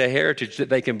behind a heritage that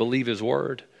they can believe his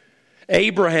word.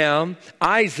 Abraham,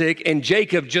 Isaac, and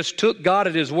Jacob just took God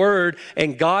at his word,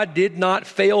 and God did not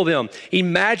fail them.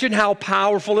 Imagine how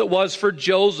powerful it was for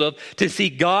Joseph to see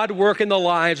God work in the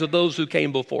lives of those who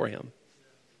came before him.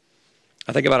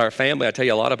 I think about our family. I tell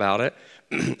you a lot about it.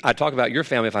 I talk about your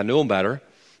family if I knew them better,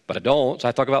 but I don't, so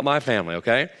I talk about my family,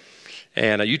 okay?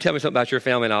 And you tell me something about your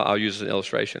family, and I'll use it as an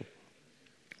illustration.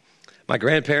 My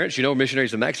grandparents, were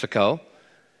missionaries in Mexico,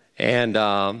 and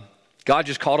God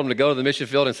just called them to go to the mission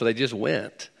field, and so they just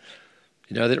went.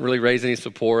 They didn't really raise any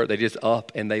support. They just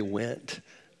up and they went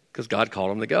because God called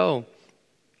them to go.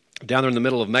 Down there in the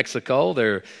middle of Mexico,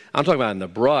 I'm talking about in the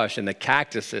brush and the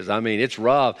cactuses. I mean, it's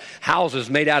rough. Houses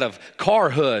made out of car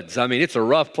hoods. I mean, it's a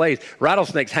rough place.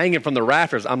 Rattlesnakes hanging from the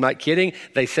rafters. I'm not kidding.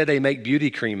 They said they make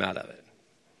beauty cream out of it.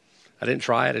 I didn't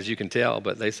try it, as you can tell,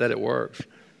 but they said it works.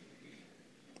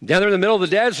 Down there in the middle of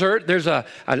the desert, there's a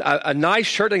nice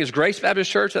church. I think it's Grace Baptist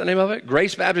Church, is that the name of it?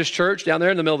 Grace Baptist Church down there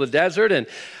in the middle of the desert. And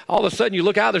all of a sudden you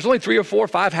look out, there's only 3 or 4 or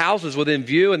 5 houses within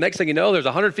view. And next thing you know, there's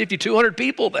 150, 200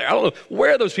 people there. I don't know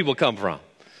where those people come from.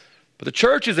 But the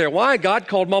church is there. Why? God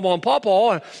called Mama and Papa.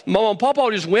 And Mama and Papa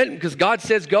just went because God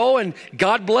says go, and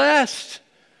God blessed.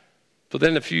 But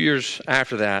then a few years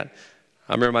after that,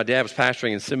 I remember my dad was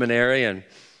pastoring in seminary, and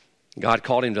God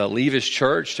called him to leave his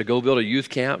church to go build a youth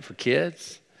camp for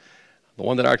kids. The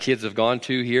one that our kids have gone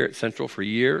to here at Central for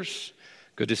years.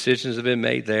 Good decisions have been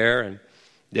made there. And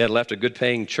Dad left a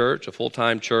good-paying church, a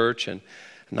full-time church, and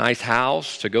a nice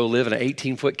house to go live in an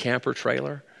 18-foot camper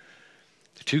trailer.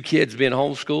 The 2 kids being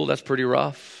homeschooled, that's pretty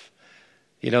rough.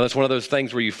 That's one of those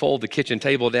things where you fold the kitchen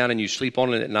table down and you sleep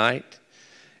on it at night.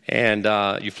 And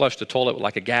you flush the toilet with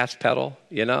like a gas pedal,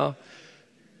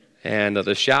 And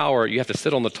the shower, you have to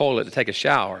sit on the toilet to take a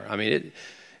shower. I mean,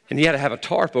 and you had to have a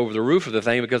tarp over the roof of the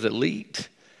thing because it leaked.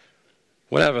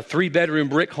 Went out of a 3-bedroom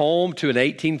brick home to an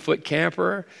 18-foot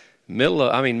camper,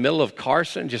 middle of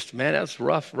Carson. Just, man, that's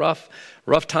rough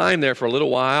time there for a little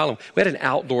while. We had an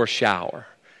outdoor shower.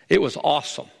 It was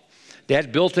awesome.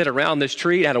 Dad built it around this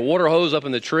tree, had a water hose up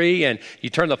in the tree, and you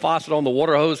turned the faucet on, the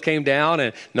water hose came down,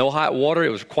 and no hot water. It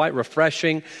was quite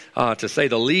refreshing, to say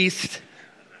the least.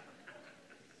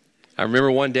 I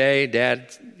remember one day,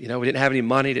 Dad, we didn't have any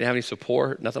money, didn't have any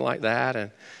support, nothing like that.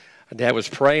 And Dad was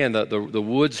praying. The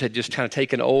woods had just kind of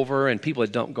taken over, and people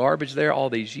had dumped garbage there all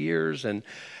these years. And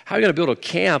how are you going to build a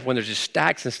camp when there's just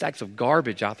stacks and stacks of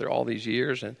garbage out there all these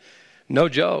years? And no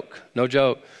joke.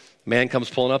 Man comes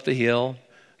pulling up the hill,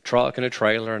 truck and a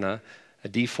trailer and a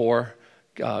D4,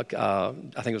 I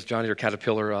think it was John Deere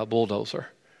Caterpillar bulldozer.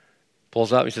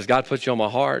 Pulls up and he says, God put you on my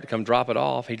heart to come drop it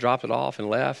off. He dropped it off and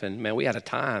left. And man, we had a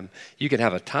time. You could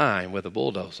have a time with a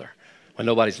bulldozer when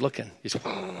nobody's looking. He's,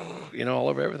 all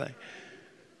over everything.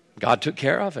 God took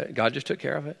care of it. God just took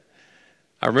care of it.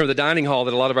 I remember the dining hall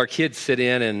that a lot of our kids sit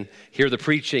in and hear the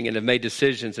preaching and have made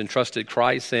decisions and trusted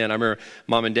Christ in. I remember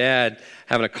mom and dad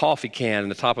having a coffee can in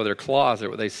the top of their closet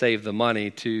where they saved the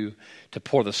money to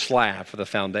pour the slab for the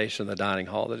foundation of the dining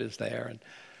hall that is there. And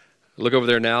look over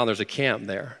there now, and there's a camp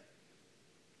there.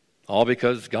 All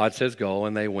because God says go,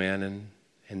 and they win,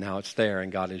 and now it's there,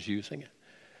 and God is using it.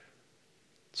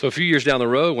 So a few years down the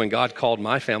road, when God called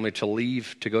my family to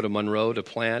leave to go to Monroe to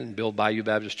plant and build Bayou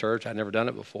Baptist Church, I'd never done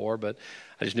it before, but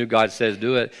I just knew God says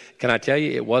do it. Can I tell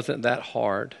you, it wasn't that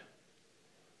hard,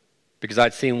 because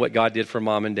I'd seen what God did for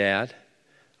mom and dad.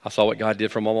 I saw what God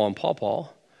did for mama and pawpaw,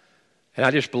 and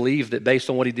I just believed that based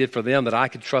on what he did for them, that I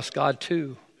could trust God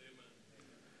too.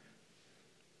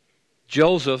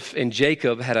 Joseph and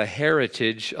Jacob had a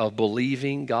heritage of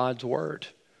believing God's word.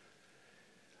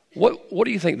 What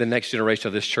do you think the next generation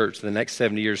of this church, the next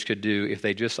 70 years, could do if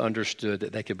they just understood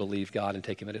that they could believe God and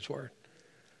take him at his word?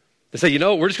 They say,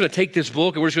 we're just going to take this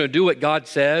book and we're just going to do what God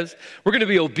says. We're going to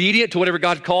be obedient to whatever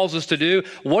God calls us to do.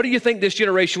 What do you think this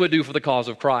generation would do for the cause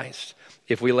of Christ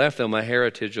if we left them a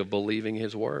heritage of believing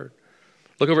his word?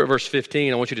 Look over at verse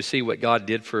 15. I want you to see what God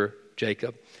did for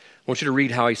Jacob. I want you to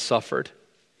read how he suffered.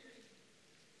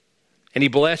 And he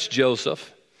blessed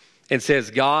Joseph and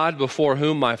says, God, before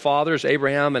whom my fathers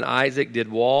Abraham and Isaac did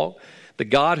walk, the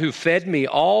God who fed me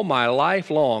all my life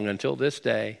long until this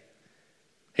day.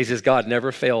 He says, God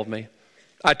never failed me.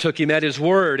 I took him at his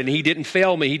word, and he didn't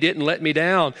fail me. He didn't let me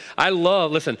down. I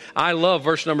love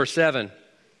verse number 7.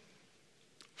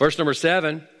 Verse number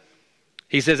 7,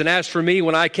 he says, and as for me,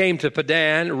 when I came to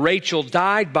Padan, Rachel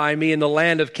died by me in the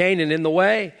land of Canaan in the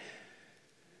way.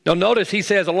 Now notice he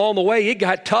says along the way, it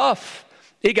got tough.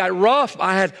 It got rough.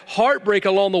 I had heartbreak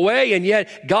along the way, and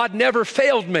yet God never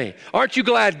failed me. Aren't you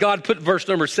glad God put verse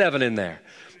number 7 in there?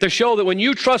 To show that when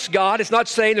you trust God, it's not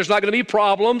saying there's not going to be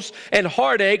problems and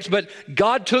heartaches, but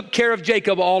God took care of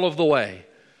Jacob all of the way.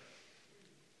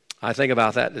 I think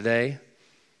about that today.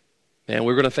 Man,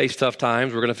 we're going to face tough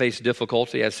times. We're going to face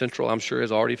difficulty. As Central, I'm sure,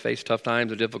 has already faced tough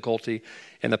times and difficulty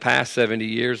in the past 70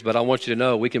 years. But I want you to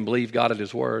know we can believe God at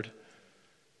his word.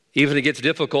 Even if it gets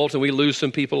difficult and we lose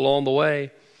some people along the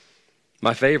way.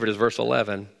 My favorite is verse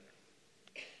 11.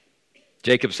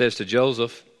 Jacob says to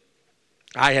Joseph,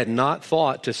 I had not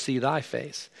thought to see thy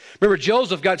face. Remember,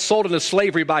 Joseph got sold into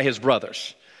slavery by his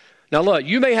brothers. Now look,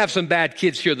 you may have some bad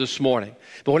kids here this morning,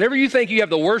 but whenever you think you have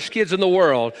the worst kids in the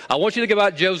world, I want you to think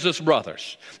about Joseph's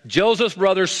brothers. Joseph's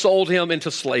brothers sold him into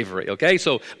slavery, okay?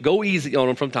 So go easy on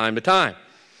him from time to time.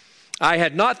 I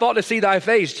had not thought to see thy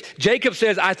face. Jacob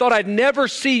says, I thought I'd never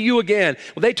see you again.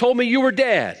 Well, they told me you were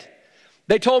dead.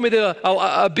 They told me that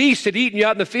a beast had eaten you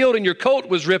out in the field and your coat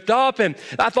was ripped off, and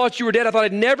I thought you were dead. I thought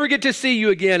I'd never get to see you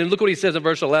again. And look what he says in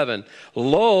verse 11.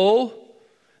 Lo,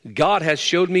 God has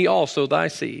showed me also thy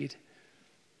seed.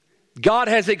 God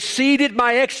has exceeded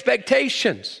my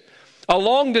expectations.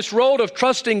 Along this road of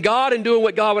trusting God and doing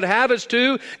what God would have us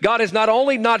to, God has not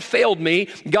only not failed me,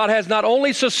 God has not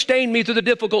only sustained me through the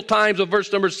difficult times of verse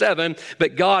number 7,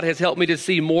 but God has helped me to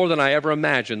see more than I ever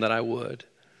imagined that I would.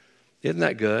 Isn't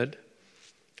that good?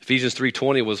 Ephesians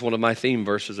 3:20 was one of my theme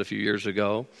verses a few years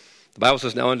ago. The Bible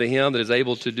says, now unto him that is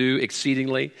able to do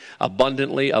exceedingly,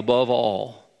 abundantly, above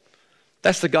all.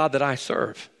 That's the God that I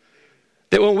serve.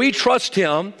 That when we trust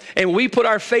him and we put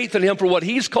our faith in him for what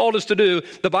he's called us to do,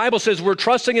 the Bible says we're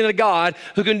trusting in a God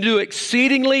who can do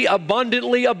exceedingly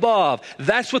abundantly above.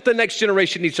 That's what the next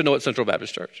generation needs to know at Central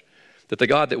Baptist Church. That the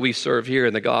God that we serve here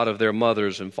and the God of their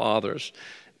mothers and fathers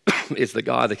is the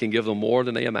God that can give them more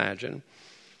than they imagine.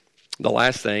 The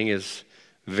last thing is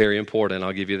very important.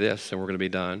 I'll give you this and we're going to be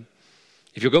done.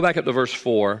 If you'll go back up to verse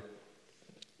 4,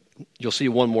 you'll see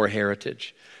one more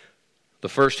heritage. The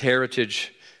first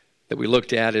heritage that we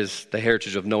looked at is the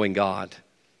heritage of knowing God.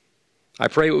 I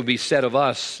pray it would be said of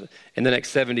us in the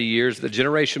next 70 years, the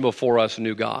generation before us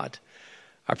knew God.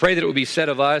 I pray that it would be said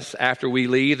of us after we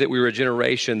leave that we were a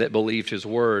generation that believed his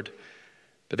word.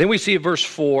 But then we see in verse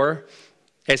 4,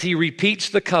 as he repeats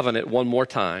the covenant one more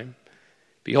time,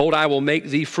 behold, I will make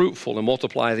thee fruitful and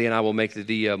multiply thee, and I will make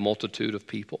thee a multitude of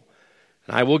people.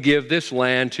 And I will give this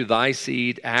land to thy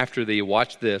seed after thee,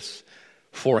 watch this,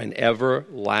 for an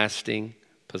everlasting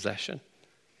possession.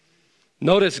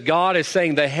 Notice God is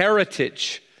saying the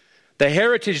heritage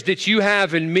that you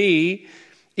have in me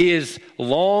is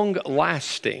long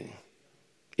lasting.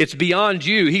 It's beyond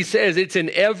you. He says it's an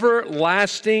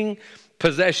everlasting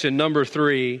possession. Number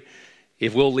 3,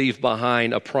 if we'll leave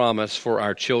behind a promise for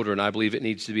our children, I believe it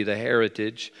needs to be the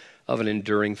heritage of an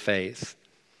enduring faith.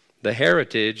 The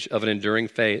heritage of an enduring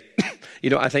faith.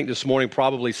 I think this morning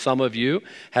probably some of you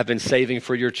have been saving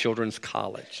for your children's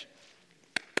college.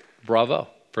 Bravo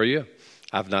for you.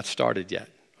 I've not started yet,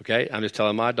 okay? I'm just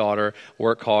telling my daughter,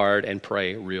 work hard and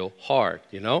pray real hard,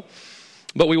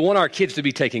 But we want our kids to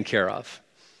be taken care of.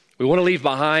 We want to leave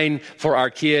behind for our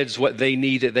kids what they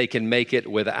need that they can make it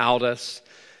without us.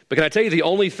 But can I tell you, the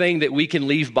only thing that we can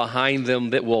leave behind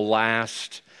them that will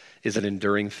last is an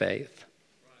enduring faith.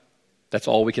 That's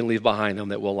all we can leave behind them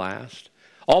that will last.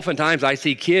 Oftentimes I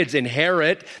see kids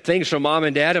inherit things from mom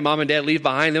and dad leave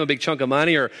behind them a big chunk of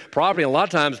money or property. And a lot of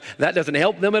times that doesn't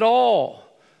help them at all.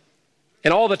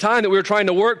 And all the time that we were trying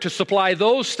to work to supply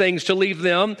those things to leave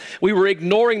them, we were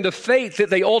ignoring the faith that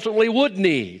they ultimately would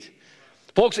need.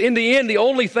 Folks, in the end, the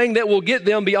only thing that will get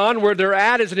them beyond where they're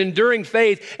at is an enduring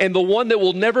faith and the one that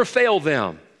will never fail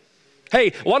them.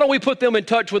 Hey, why don't we put them in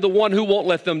touch with the one who won't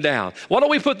let them down? Why don't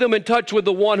we put them in touch with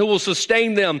the one who will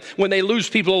sustain them when they lose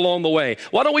people along the way?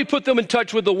 Why don't we put them in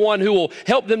touch with the one who will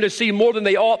help them to see more than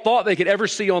they thought they could ever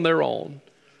see on their own?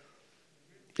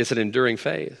 It's an enduring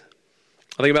faith.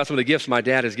 I think about some of the gifts my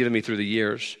dad has given me through the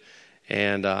years.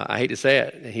 And I hate to say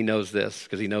it, and he knows this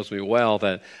because he knows me well,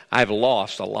 that I've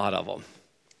lost a lot of them.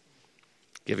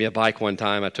 Gave me a bike one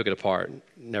time, I took it apart,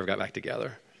 never got back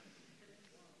together.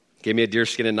 Gave me a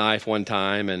deerskin knife one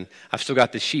time, and I've still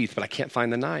got the sheath, but I can't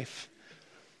find the knife.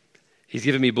 He's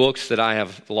given me books that I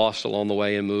have lost along the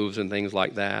way in moves and things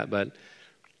like that. But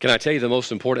can I tell you the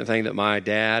most important thing that my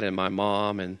dad and my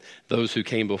mom and those who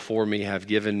came before me have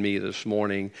given me this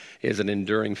morning is an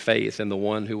enduring faith in the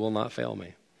one who will not fail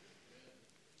me.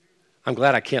 I'm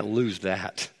glad I can't lose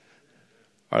that,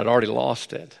 or I'd already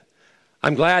lost it.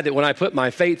 I'm glad that when I put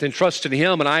my faith and trust in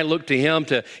Him and I look to Him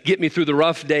to get me through the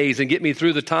rough days and get me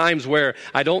through the times where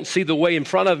I don't see the way in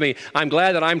front of me, I'm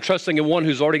glad that I'm trusting in one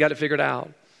who's already got it figured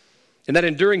out. And that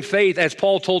enduring faith, as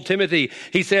Paul told Timothy,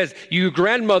 he says, your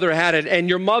grandmother had it and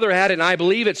your mother had it, and I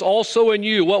believe it's also in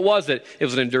you. What was it? It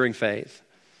was an enduring faith.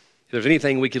 If there's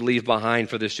anything we could leave behind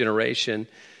for this generation,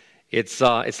 it's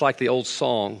like the old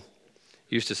song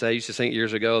used to sing it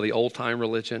years ago, the old-time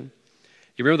religion.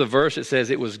 You remember the verse that says,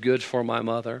 it was good for my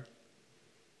mother.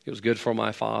 It was good for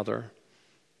my father.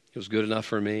 It was good enough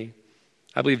for me.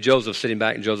 I believe Joseph's sitting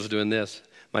back and Joseph's doing this.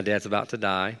 My dad's about to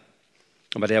die.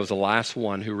 And my dad was the last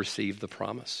one who received the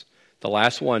promise. The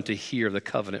last one to hear the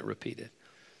covenant repeated.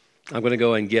 I'm going to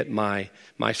go and get my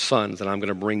sons and I'm going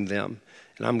to bring them.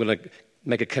 And I'm going to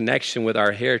make a connection with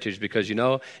our heritage because,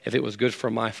 if it was good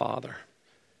for my father,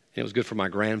 and it was good for my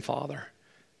grandfather,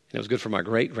 and it was good for my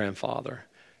great-grandfather,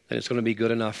 then it's going to be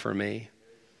good enough for me.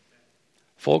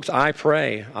 Folks, I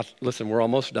pray, listen, we're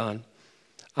almost done.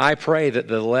 I pray that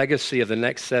the legacy of the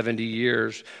next 70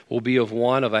 years will be of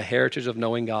a heritage of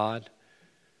knowing God.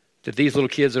 That these little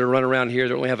kids that are running around here that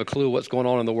don't really have a clue what's going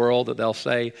on in the world, that they'll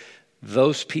say,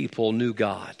 those people knew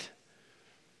God.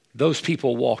 Those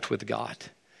people walked with God.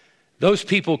 Those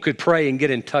people could pray and get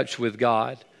in touch with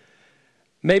God.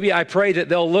 Maybe I pray that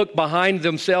they'll look behind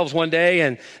themselves one day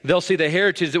and they'll see the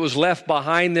heritage that was left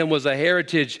behind them was a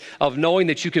heritage of knowing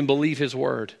that you can believe His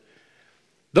word.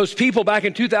 Those people back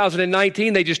in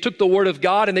 2019, they just took the word of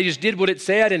God and they just did what it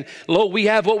said. And lo, we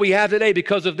have what we have today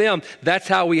because of them. That's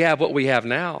how we have what we have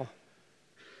now.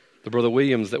 The Brother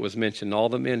Williams that was mentioned, all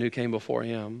the men who came before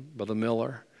him, Brother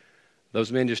Miller,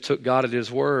 those men just took God at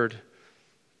His word.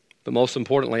 But most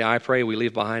importantly, I pray we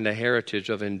leave behind a heritage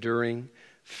of enduring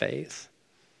faith.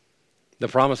 The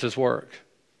promises work,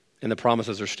 and the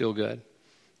promises are still good,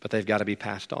 but they've got to be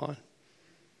passed on.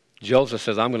 Joseph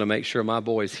says, I'm going to make sure my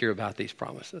boys hear about these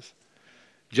promises.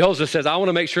 Joseph says, I want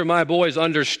to make sure my boys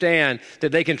understand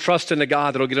that they can trust in the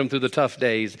God that will get them through the tough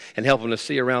days and help them to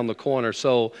see around the corner.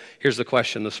 So here's the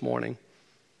question this morning.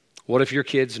 What if your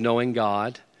kids knowing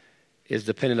God is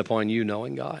dependent upon you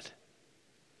knowing God?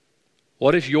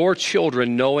 What if your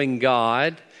children knowing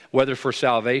God, whether for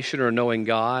salvation or knowing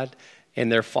God, and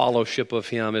their fellowship of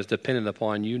Him is dependent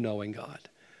upon you knowing God?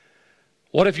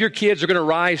 What if your kids are going to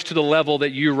rise to the level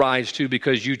that you rise to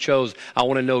because you chose, I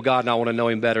want to know God and I want to know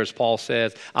Him better, as Paul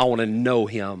says, I want to know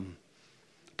Him.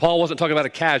 Paul wasn't talking about a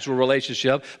casual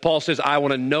relationship. Paul says, I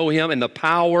want to know Him and the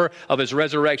power of His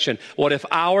resurrection. What if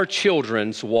our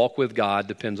children's walk with God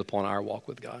depends upon our walk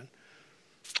with God?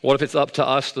 What if it's up to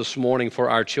us this morning for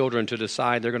our children to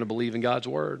decide they're going to believe in God's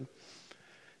word?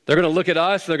 They're going to look at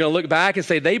us, they're going to look back and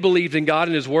say they believed in God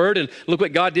and His word, and look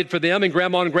what God did for them. And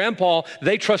Grandma and Grandpa,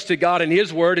 they trusted God and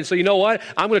His word. And so you know what?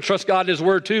 I'm going to trust God and His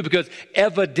word too, because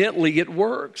evidently it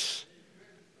works.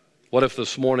 What if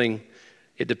this morning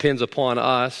it depends upon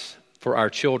us for our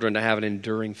children to have an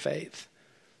enduring faith?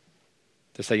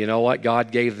 To say, you know what?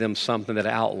 God gave them something that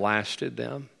outlasted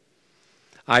them.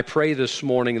 I pray this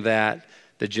morning that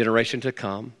the generation to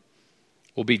come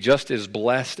will be just as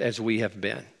blessed as we have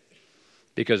been.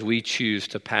 because we choose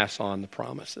to pass on the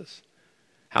promises.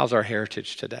 How's our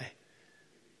heritage today?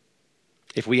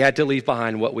 If we had to leave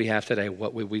behind what we have today,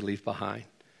 what would we leave behind?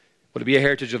 Would it be a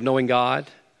heritage of knowing God,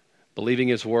 believing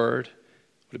his word?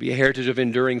 Would it be a heritage of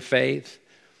enduring faith?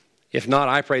 If not,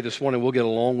 I pray this morning we'll get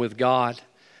along with God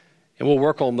and we'll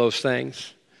work on those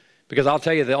things. Because I'll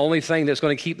tell you, the only thing that's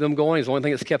going to keep them going is the only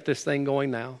thing that's kept this thing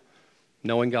going now.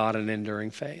 Knowing God and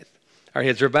enduring faith. Our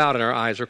heads are bowed and our eyes are closed.